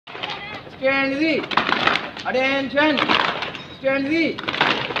Stand the. Attention. Stand the.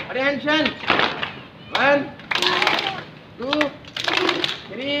 Attention. 1, 2,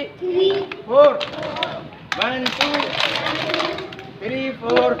 3, 4. 1, 2, 3,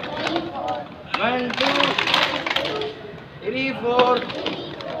 4. 1, 2, 3, 4.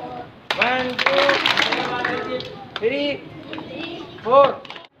 1, 2, 3, 4.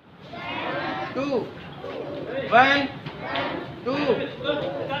 2, 1, 2,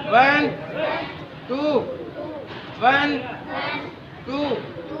 1, 2, 1, 2,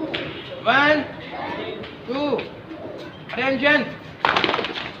 1, 2. Attention.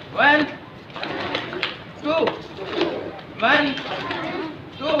 1, 2, 1,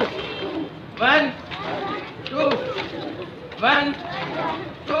 2, 1, 2, 1,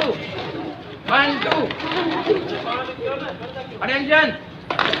 2, 1, 2. Attention.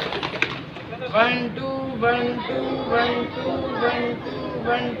 1, 2, 1, 2, 1, 2, 1, 2,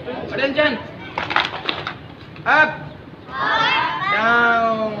 1, 2. Attention. Up.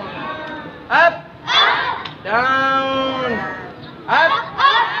 Down. Up. Down. Up.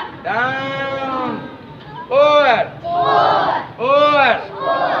 Down. Over. Over.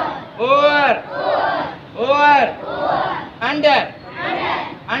 Over. Over. Under.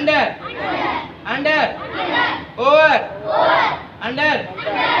 Under. Under. Over. Under.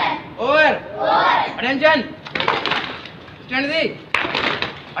 Over. Attention. Stand the.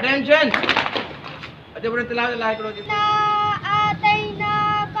 Attention. अच्छा बड़े तलाक like करो जी। आतैना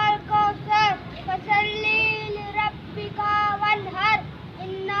कल कौसर फसल्ली लिरब्बिका वन्हर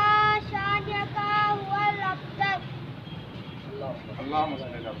इन्ना शानिअका हुवल अब्तर। अल्लाहुम्मा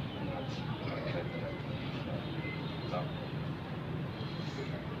सल्ली अला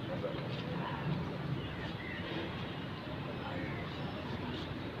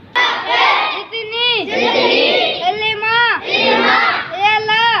इतनी इल्मा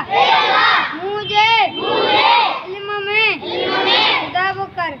एला मुझे इल्म में हिदायत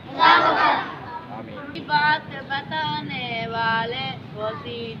कर। बात बताने वाले वो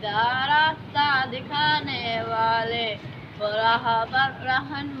सीधा रास्ता दिखाने वाले वो राह पर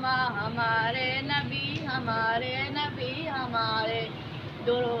रहनुमा हमारे नबी हमारे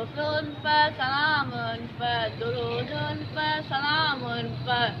दुरूद उन पर सलाम उन पर दुरूद उन पर सलाम उन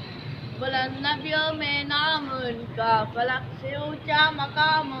पर बुलंद नबियों में नाम उनका फलक से ऊंचा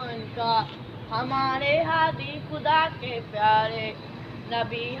मकाम उनका हमारे हादी खुदा के प्यारे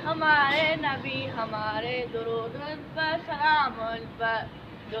नबी हमारे दुरूद उन पर सलाम उन पर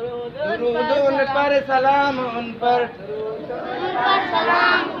दुरूद उन पर सलाम उन पर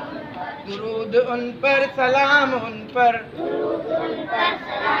दुरूद उन पर सलाम उन पर।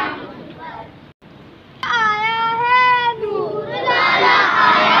 आया है नूर लाला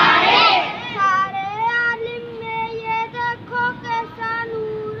आया है सारे आलिम में ये देखो कैसा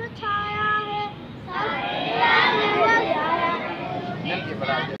नूर छाया है सारे आलिम में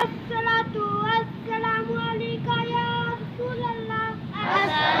अस्सलातु वस्सलामु अलैका या रसूल अल्लाह।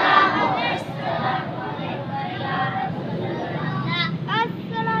 अस्सलातु वस्सलामु अलैका या रसूल अल्लाह।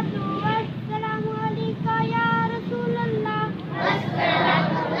 अस्सलातु वस्सलामु अलैका या रसूल अल्लाह।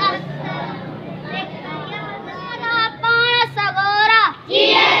 अस्सलातु वस्सलामु अलैका या रसूल अल्लाह। पाण सगोरा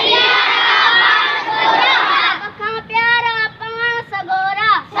जिया जिया पाण सगोरा सबका प्यारा पाण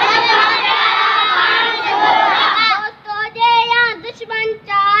सगोरा सबका प्यारा पाण सगोरा दोस्तों जे या दुश्मन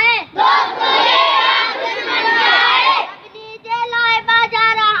चाहे दोस्तों जे या दुश्मन चाहे सबनी जे लाए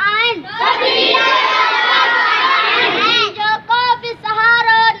बाजार आइन सबनी जे लाए बाजार आइन जो को भी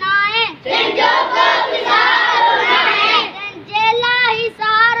सहारो नाए जो को भी सहारो नाए जे लाही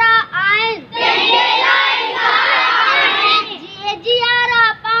सहारा आइन जे लाही सहारा आइन जिए जियारा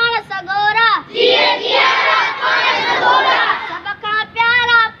पाण सगोरा जिए जियारा पाण सगोरा सबका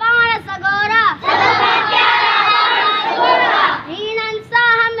प्यारा पाण सगोरा सबका प्यारा पाण सगोरा हीनन सा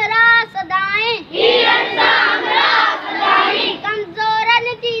हमरा सदाएं कमजोरन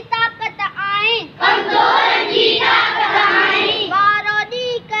जी ताकत आए बारो दी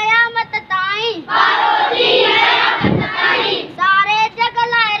कयामत ताईं सारे जग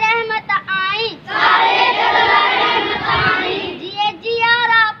लाए रहमत आई जिए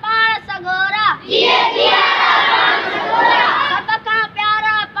जियारा पाण सगोरा सबका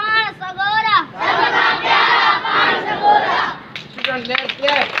प्यारा पाण सगोरा Student, let's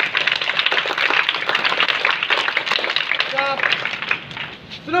clap. Stop.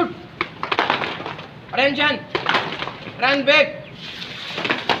 Salute. Attention. Run back.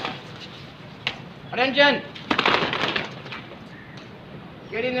 Attention.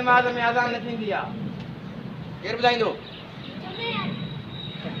 केड़ी नमाज में आज़ान न थींदी आ? केर ॿुधाईंदो?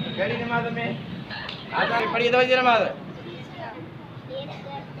 केड़ी नमाज में आज़ान पढ़ी अथव जी नमाज?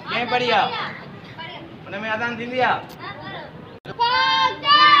 क्या पढ़िया उनमें अदान थी दिया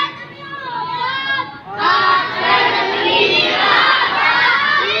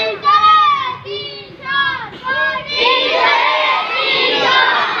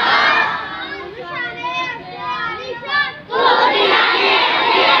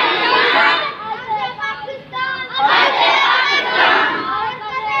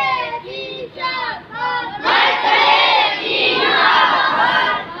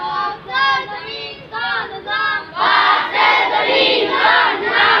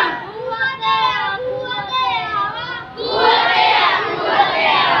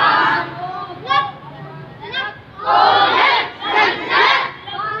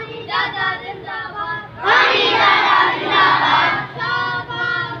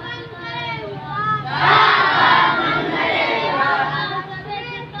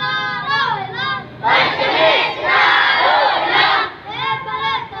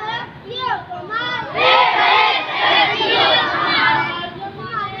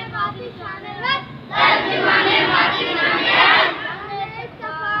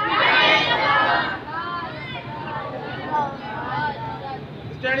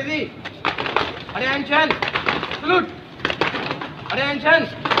Steady. Attention. Salute. Attention.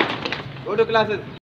 Go to classes.